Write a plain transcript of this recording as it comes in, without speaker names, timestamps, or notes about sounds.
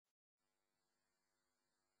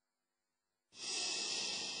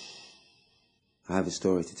I have a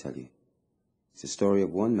story to tell you. It's a story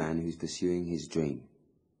of one man who's pursuing his dream.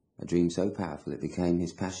 A dream so powerful it became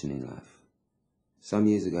his passion in life. Some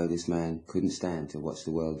years ago, this man couldn't stand to watch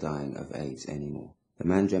the world dying of AIDS anymore. The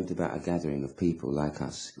man dreamt about a gathering of people like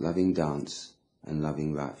us, loving dance and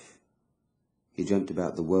loving life. He dreamt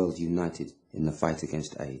about the world united in the fight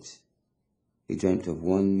against AIDS. He dreamt of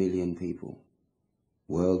 1 million people,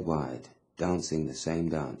 worldwide, dancing the same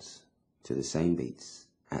dance, to the same beats,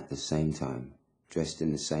 at the same time, dressed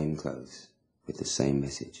in the same clothes, with the same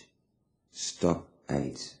message. Stop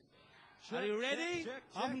AIDS. Are you ready?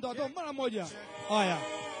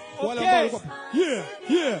 Okay.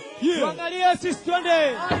 Yeah. Tuangalie sisi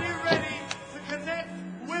twende. Are you ready to connect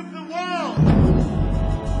with the world?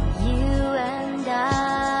 You and I,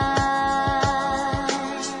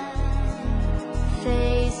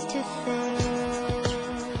 face to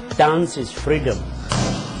face. Dance is freedom.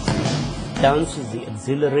 Dance is the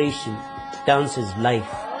exhilaration. Dance is life.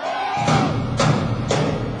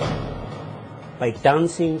 By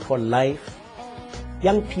dancing for life,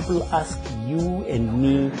 young people ask you and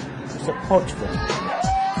me to support them.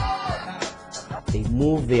 They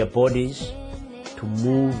move their bodies to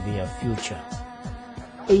move their future.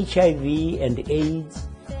 HIV and AIDS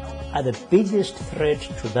are the biggest threat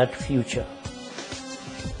to that future.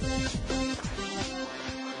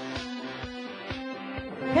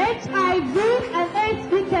 HIV and AIDS,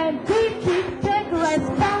 we can beat it, take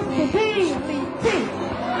responsibility.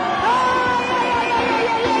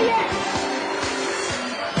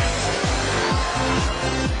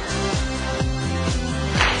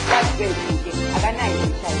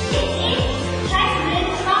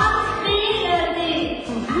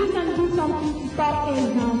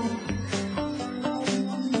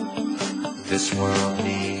 This world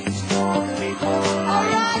needs more people.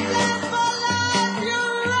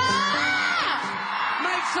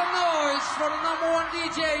 Make some noise for the #1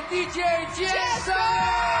 DJ, DJ Jason!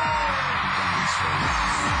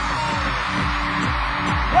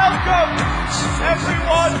 Welcome,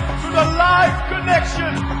 everyone, to the live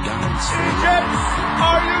connection. Egypt,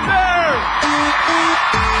 are you there?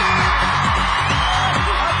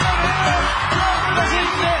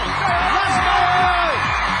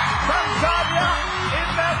 Tanzania in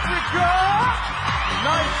Africa.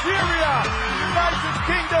 Nigeria, United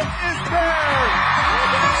Kingdom is there.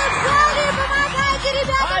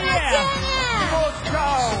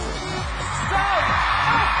 Moscow, South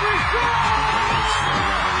Africa.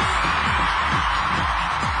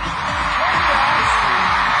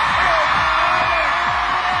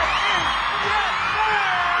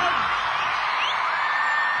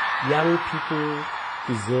 Young people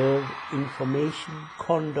deserve information,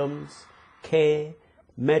 condoms, care,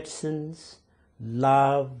 medicines,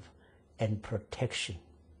 love, and protection.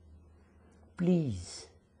 Please,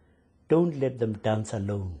 don't let them dance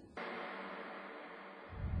alone.